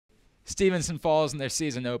Stevenson falls in their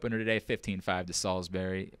season opener today, 15-5 to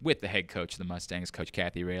Salisbury, with the head coach of the Mustangs, Coach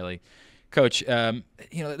Kathy Railey. Coach,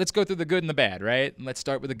 let's go through the good and the bad, right? Let's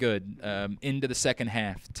start with the good. Into the second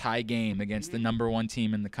half, tie game against the #1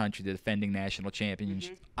 team in the country, the defending national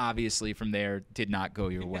champions. Obviously, from there, did not go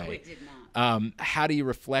your way. No, it did not. How do you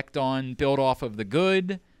reflect on, build off of the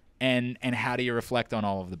good, and how do you reflect on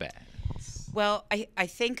all of the bad? Well, I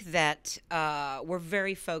think that we're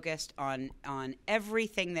very focused on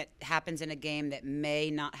everything that happens in a game that may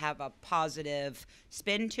not have a positive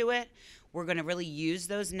spin to it. We're going to really use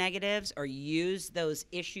those negatives or use those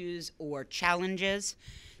issues or challenges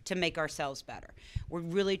to make ourselves better. We're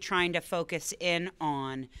really trying to focus in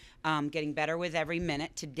on getting better with every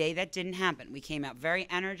minute. Today, that didn't happen. We came out very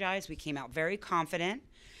energized. We came out very confident.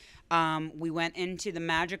 We went into the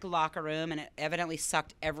magic locker room, and it evidently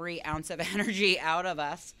sucked every ounce of energy out of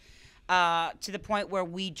us to the point where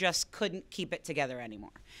we just couldn't keep it together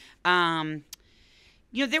anymore.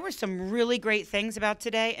 There were some really great things about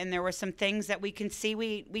today, and there were some things that we can see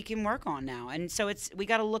we can work on now. And so we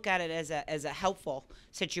got to look at it as a helpful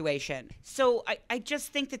situation. So I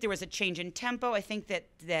just think that there was a change in tempo. I think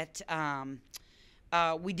that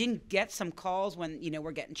we didn't get some calls when,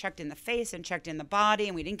 we're getting checked in the face and checked in the body,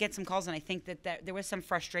 and we didn't get some calls, and I think that there was some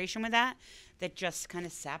frustration with that just kind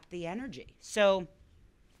of sapped the energy. So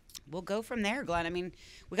we'll go from there, Glenn. I mean,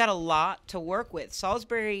 we got a lot to work with.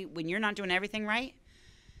 Salisbury, when you're not doing everything right,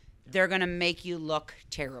 they're going to make you look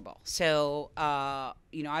terrible. So,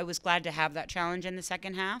 I was glad to have that challenge in the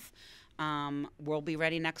second half. We'll be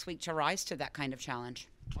ready next week to rise to that kind of challenge.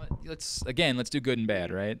 Let's do good and bad,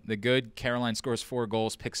 right? The good, Caroline scores 4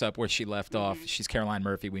 goals, picks up where she left off. She's Caroline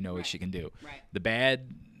Murphy. We know what she can do. Right. The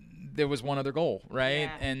bad, there was one other goal, right?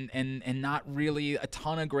 Yeah. And not really a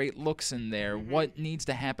ton of great looks in there. What needs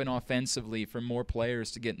to happen offensively for more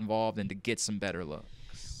players to get involved and to get some better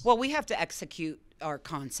looks? Well, we have to execute our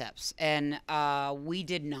concepts, and we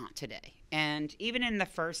did not today. And even in the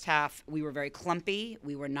first half, we were very clumpy.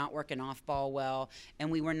 We were not working off ball well, and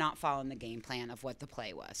we were not following the game plan of what the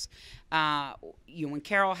play was. When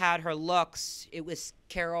Carol had her looks, it was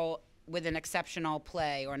Carol with an exceptional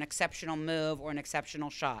play or an exceptional move or an exceptional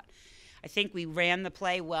shot. I think we ran the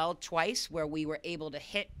play well twice where we were able to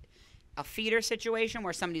hit a feeder situation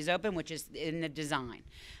where somebody's open, which is in the design.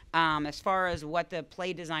 As far as what the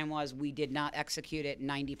play design was, we did not execute it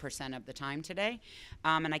 90% of the time today.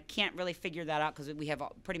 And I can't really figure that out because we have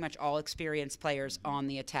pretty much all experienced players on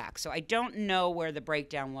the attack. So I don't know where the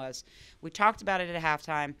breakdown was. We talked about it at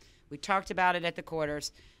halftime. We talked about it at the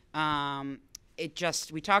quarters. We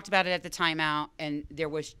talked about it at the timeout, and there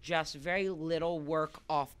was just very little work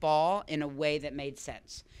off ball in a way that made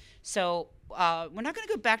sense. So we're not going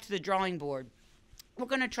to go back to the drawing board. We're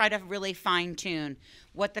going to try to really fine-tune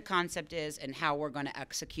what the concept is and how we're going to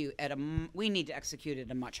execute we need to execute at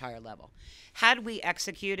a much higher level. Had we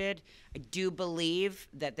executed, I do believe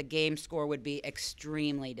that the game score would be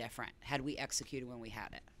extremely different had we executed when we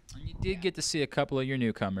had it. And you did get to see a couple of your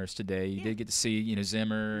newcomers today. You did get to see,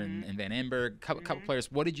 Zimmer and Van Emberg, couple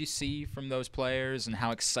players. What did you see from those players, and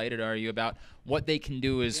how excited are you about what they can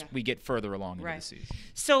do as we get further along into the season?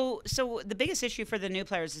 So the biggest issue for the new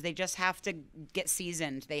players is they just have to get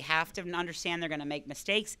seasoned. They have to understand they're going to make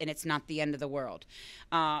mistakes, and it's not the end of the world.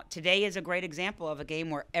 Today is a great example of a game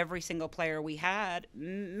where every single player we had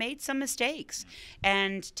made some mistakes.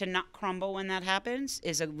 And to not crumble when that happens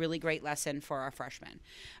is a really great lesson for our freshmen.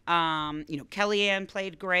 Kellyanne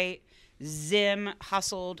played great. Zim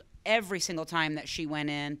hustled every single time that she went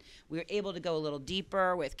in. We were able to go a little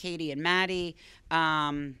deeper with Katie and Maddie.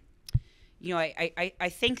 I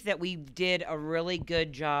think that we did a really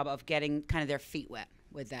good job of getting kind of their feet wet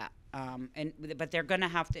with that. But they're going to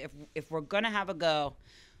have to, if we're going to have a go,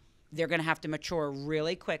 they're going to have to mature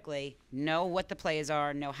really quickly, know what the plays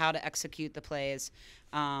are, know how to execute the plays.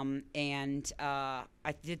 I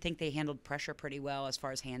did think they handled pressure pretty well as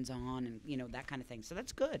far as hands-on and, that kind of thing. So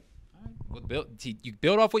that's good. Well, you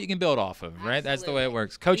build off what you can build off of, right? Absolutely. That's the way it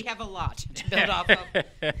works. Coach, we have a lot to build off of.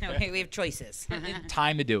 We have choices.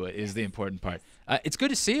 Time to do it is the important part. It's good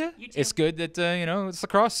to see you. You too. It's good that, it's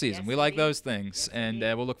lacrosse season. Yes, we like indeed. those things. Yes, and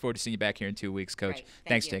indeed. we'll look forward to seeing you back here in 2 weeks, Coach. Great.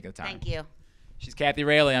 Thanks you. for taking the time. Thank you. She's Kathy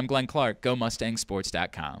Railey. I'm Glenn Clark.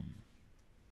 GoMustangSports.com.